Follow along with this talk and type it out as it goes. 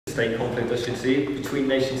state conflict, I should say, between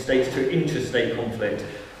nation states to interstate conflict.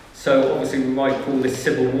 So obviously we might call this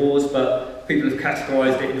civil wars, but people have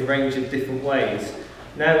categorised it in a range of different ways.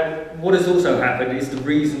 Now, what has also happened is the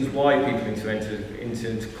reasons why people enter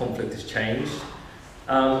into conflict has changed.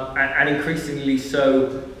 And increasingly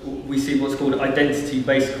so, we see what's called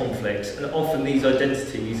identity-based conflicts, and often these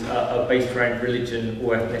identities are based around religion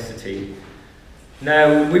or ethnicity.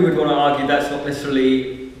 Now, we would want to argue that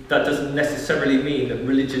doesn't necessarily mean that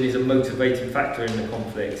religion is a motivating factor in the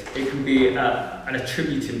conflict. It can be an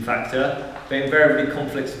attributing factor, but invariably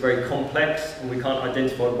conflicts are very complex and we can't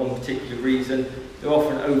identify one particular reason. They're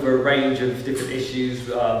often over a range of different issues,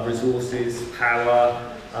 resources, power,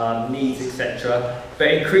 needs, etc.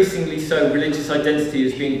 But increasingly so, religious identity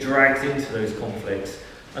is being dragged into those conflicts.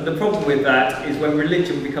 And the problem with that is when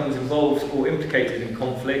religion becomes involved or implicated in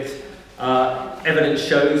conflict, evidence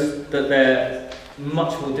shows that they're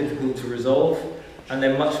much more difficult to resolve, and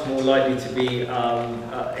they're much more likely to be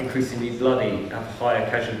increasingly bloody, have higher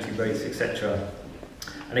casualty rates, etc.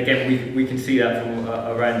 And again, we can see that from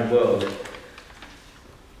around the world.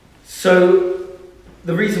 So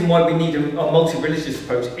the reason why we need a multi-religious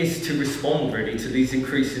approach is to respond really to these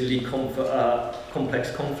increasingly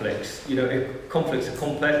complex conflicts. You know, if conflicts are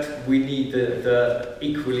complex, we need the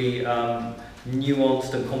equally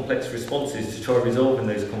nuanced and complex responses to try resolving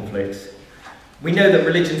those conflicts. We know that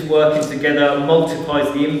religions working together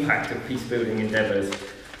multiplies the impact of peace-building endeavours,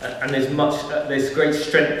 and there's great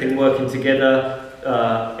strength in working together,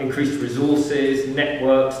 increased resources,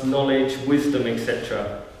 networks, knowledge, wisdom,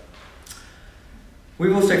 etc.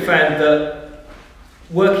 We've also found that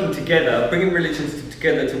working together, bringing religions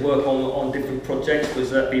together to work on different projects,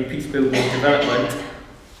 whether that be peace-building and development,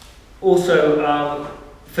 also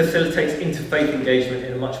facilitates interfaith engagement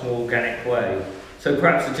in a much more organic way. So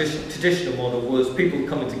perhaps the traditional model was people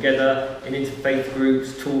coming together in interfaith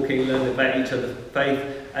groups, talking, learning about each other's faith,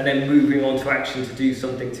 and then moving on to action to do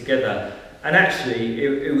something together. And actually,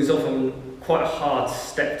 it was often quite a hard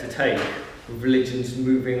step to take, with religions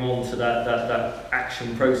moving on to that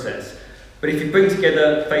action process. But if you bring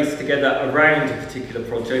faith together around a particular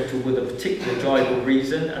project or with a particular drive or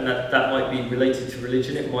reason, and that might be related to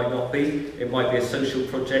religion, it might not be, it might be a social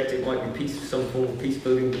project, it might be some form of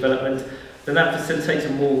peace-building development, then that facilitates a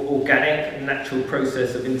more organic and natural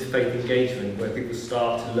process of interfaith engagement where people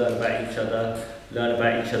start to learn about each other, learn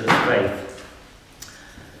about each other's faith.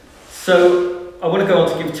 So I want to go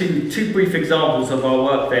on to give two brief examples of our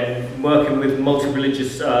work then, working with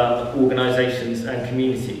multi-religious organisations and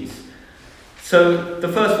communities. So the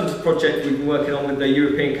first one's a project we've been working on with the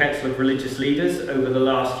European Council of Religious Leaders over the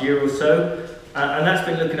last year or so, and that's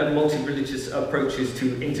been looking at multi-religious approaches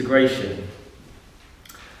to integration.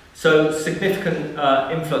 So significant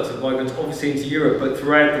influx of migrants obviously into Europe, but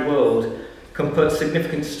throughout the world, can put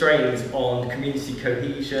significant strains on community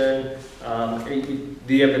cohesion.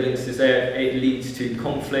 The evidence is there, it leads to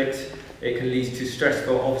conflict, it can lead to stress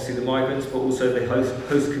for obviously the migrants, but also the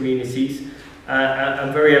host communities.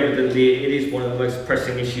 And very evidently, it is one of the most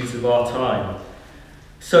pressing issues of our time.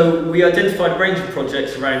 So we identified a range of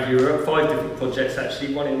projects around Europe, 5 different projects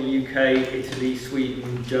actually, one in the UK, Italy,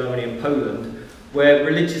 Sweden, Germany and Poland, where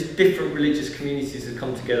different religious communities have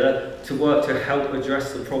come together to work to help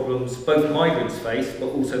address the problems both migrants face, but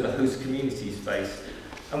also the host communities face.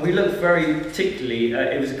 And we looked very particularly,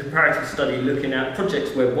 it was a comparative study looking at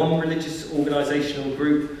projects where one religious organisational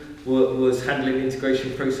group was handling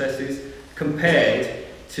integration processes compared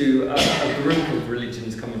to a group of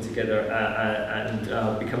religions coming together and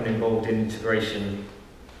becoming involved in integration.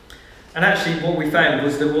 And actually what we found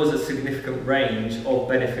was there was a significant range of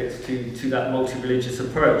benefits to that multi-religious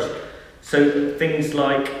approach. So things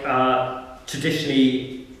like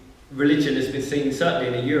traditionally religion has been seen,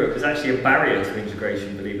 certainly in Europe, as actually a barrier to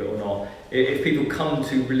integration, believe it or not. If people come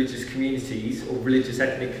to religious communities or religious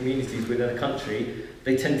ethnic communities within a country,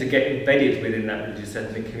 they tend to get embedded within that religious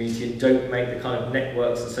ethnic community and don't make the kind of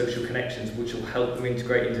networks and social connections which will help them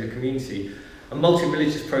integrate into the community. A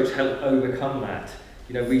multi-religious approach helped overcome that.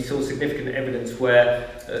 You know, we saw significant evidence where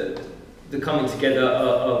the coming together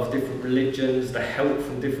of different religions, the help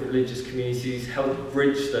from different religious communities helped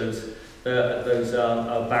bridge those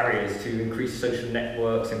barriers to increase social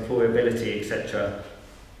networks, employability, etc.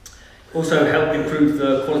 Also helped improve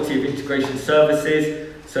the quality of integration services,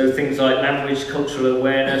 so things like language, cultural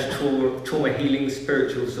awareness, trauma healing,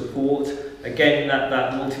 spiritual support. Again,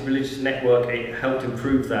 that multi-religious network, it helped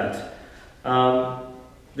improve that.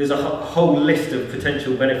 There's a whole list of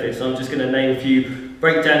potential benefits. I'm just going to name a few.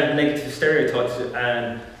 Breakdown of negative stereotypes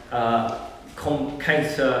and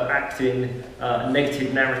counteracting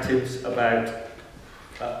negative narratives about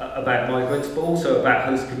about migrants, but also about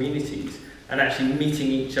host communities, and actually meeting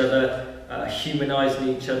each other, humanising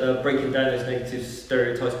each other, breaking down those negative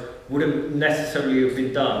stereotypes, wouldn't necessarily have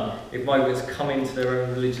been done if migrants come into their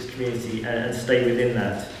own religious community and stay within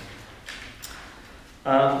that.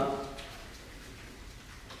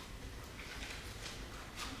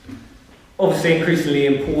 Obviously increasingly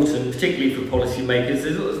important, particularly for policymakers,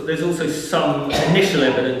 there's also some initial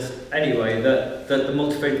evidence anyway that the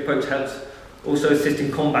multi-faith approach helps also assist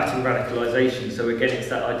in combating radicalisation. So again, it's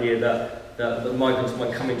that idea that the migrants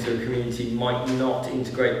might come into a community, might not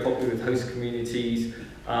integrate properly with host communities,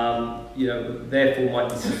 therefore might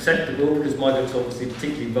be susceptible, because migrants are obviously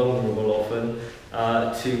particularly vulnerable often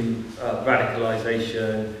to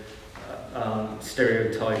radicalisation,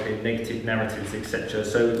 stereotyping, negative narratives, etc.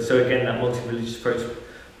 So again, that multi-religious approach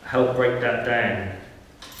helped break that down.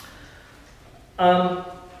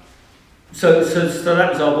 So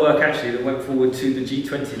that was our work actually that went forward to the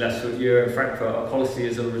G20 last year in Frankfurt, our policy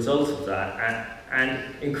as a result of that.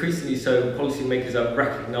 And increasingly so, policymakers are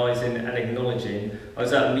recognising and acknowledging. I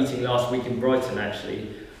was at a meeting last week in Brighton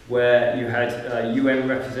actually, where you had UN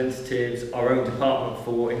representatives, our own Department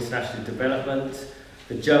for International Development,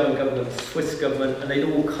 the German government, the Swiss government, and they'd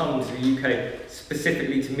all come to the UK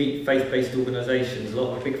specifically to meet faith-based organisations. A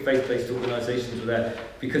lot of big faith-based organisations were there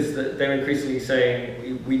because they're increasingly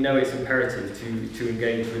saying we know it's imperative to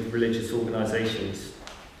engage with religious organisations.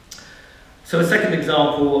 So a second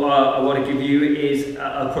example I want to give you is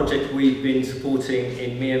a project we've been supporting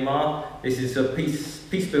in Myanmar. This is a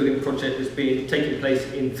peace-building project that's been taking place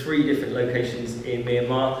in 3 different locations in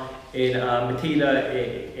Myanmar. In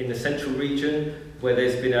Mathila, in the central region, where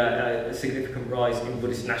there's been a significant rise in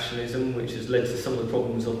Buddhist nationalism, which has led to some of the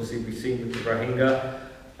problems obviously we've seen with the Rohingya.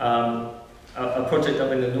 A project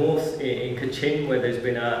up in the north, in Kachin, where there's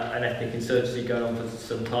been an ethnic insurgency going on for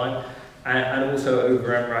some time, and also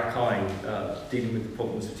over in Rakhine, dealing with the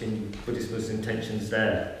problems between Buddhist-Muslim tensions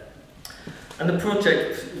there. And the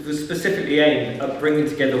project was specifically aimed at bringing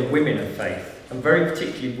together women of faith, and very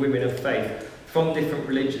particularly women of faith, from different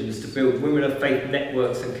religions to build women of faith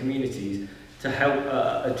networks and communities to help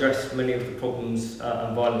address many of the problems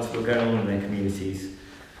and violence that were going on in their communities.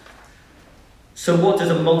 So what does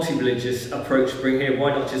a multi-religious approach bring here?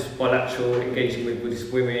 Why not just bilateral engaging with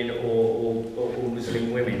Buddhist women or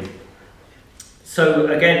Muslim women? So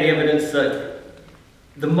again, the evidence that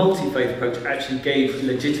the multi-faith approach actually gave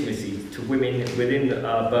legitimacy to women within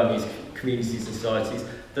Burmese communities and societies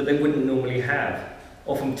that they wouldn't normally have.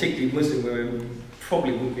 Often, particularly Muslim women,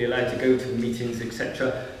 probably wouldn't be allowed to go to meetings,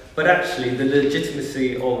 etc. But actually, the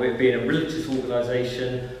legitimacy of it being a religious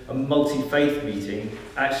organisation, a multi-faith meeting,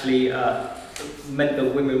 actually meant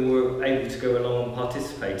that women were able to go along and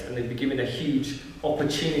participate, and they'd be given a huge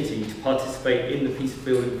opportunity to participate in the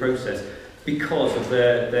peace-building process because of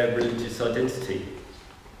their religious identity.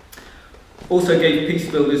 Also gave peace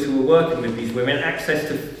builders who were working with these women access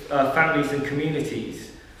to families and communities.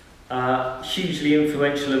 Hugely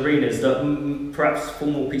influential arenas that perhaps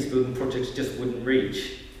formal peace-building projects just wouldn't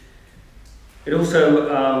reach. It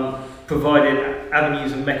also provided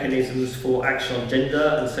avenues and mechanisms for action on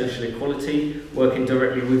gender and social equality, working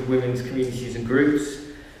directly with women's communities and groups.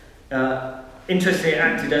 Interestingly, it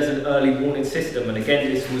acted as an early warning system, and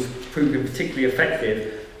again this was proven particularly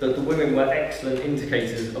effective, that the women were excellent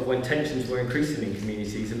indicators of when tensions were increasing in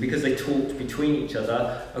communities, and because they talked between each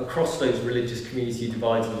other across those religious community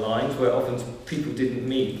divides and lines where often people didn't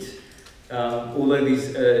meet. Although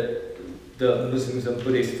the Muslims and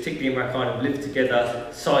Buddhists, particularly in Rakhine, have lived together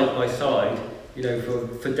side by side,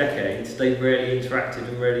 for decades, they rarely interacted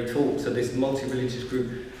and rarely talked. So this multi-religious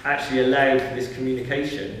group actually allowed for this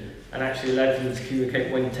communication and actually allowed for them to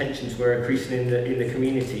communicate when tensions were increasing in the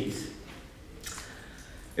communities.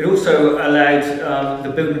 It also allowed the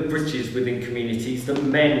building of bridges within communities that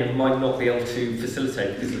men might not be able to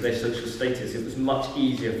facilitate because of their social status. It was much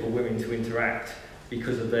easier for women to interact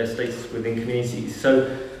because of their status within communities.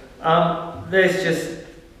 So there's just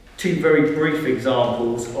 2 very brief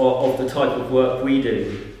examples of the type of work we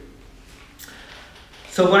do.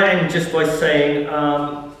 So I want to end just by saying,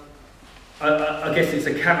 I guess it's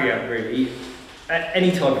a caveat really,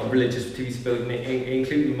 any type of religious peace building,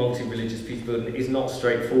 including multi-religious peace building, is not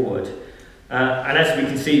straightforward. And as we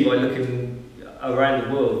can see by looking around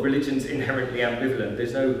the world, religion's inherently ambivalent.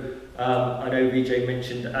 There's no, I know Vijay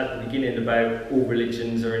mentioned at the beginning about all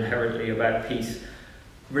religions are inherently about peace.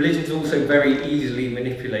 Religion's also very easily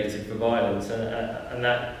manipulated for violence, and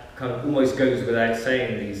that kind of almost goes without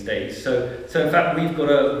saying these days. So in fact, we've got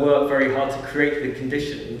to work very hard to create the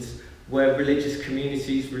conditions where religious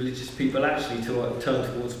communities, religious people actually turn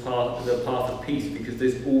towards the path of peace, because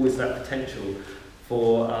there's always that potential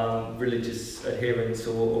for religious adherents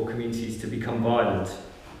or communities to become violent.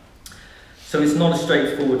 So it's not a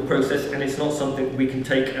straightforward process, and it's not something we can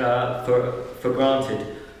take for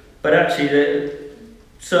granted. But actually,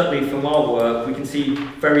 certainly from our work, we can see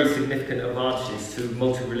very significant advantages to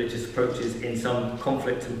multi-religious approaches in some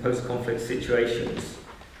conflict and post-conflict situations.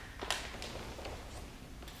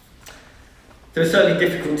 There are certainly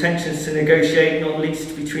difficult tensions to negotiate, not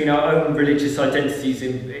least between our own religious identities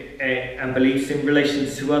and beliefs in relation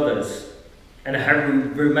to others, and how we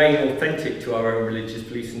remain authentic to our own religious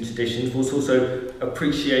beliefs and traditions, whilst also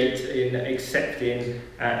appreciate in accepting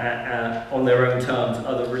on their own terms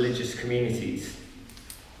other religious communities.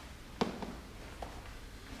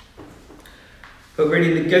 But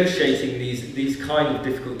really negotiating these kind of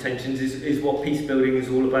difficult tensions is what peace building is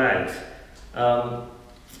all about.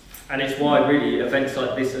 And it's why really events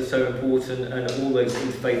like this are so important, and all those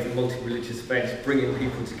interfaith and multi-religious events, bringing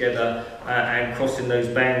people together and crossing those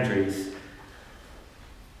boundaries.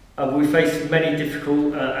 We face many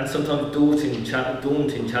difficult and sometimes daunting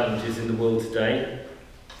challenges in the world today,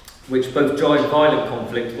 which both drive violent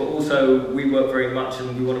conflict, but also we work very much,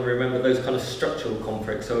 and we want to remember those kind of structural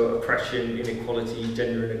conflicts, so oppression, inequality,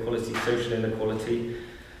 gender inequality, social inequality.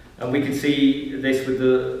 And we can see this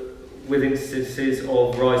with instances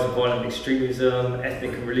of rise of violent extremism,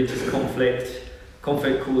 ethnic and religious conflict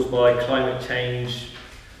caused by climate change,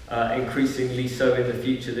 increasingly so in the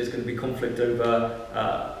future. There's going to be conflict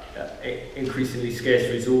over increasingly scarce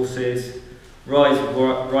resources, rise of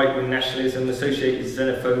right-wing nationalism, associated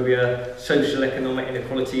xenophobia, social economic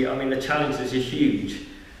inequality. I mean, the challenges are huge.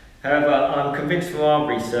 However, I'm convinced from our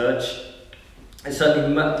research, and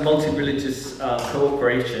certainly multi-religious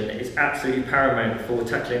cooperation is absolutely paramount for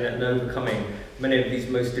tackling and overcoming many of these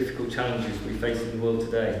most difficult challenges we face in the world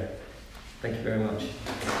today. Thank you very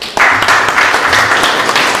much.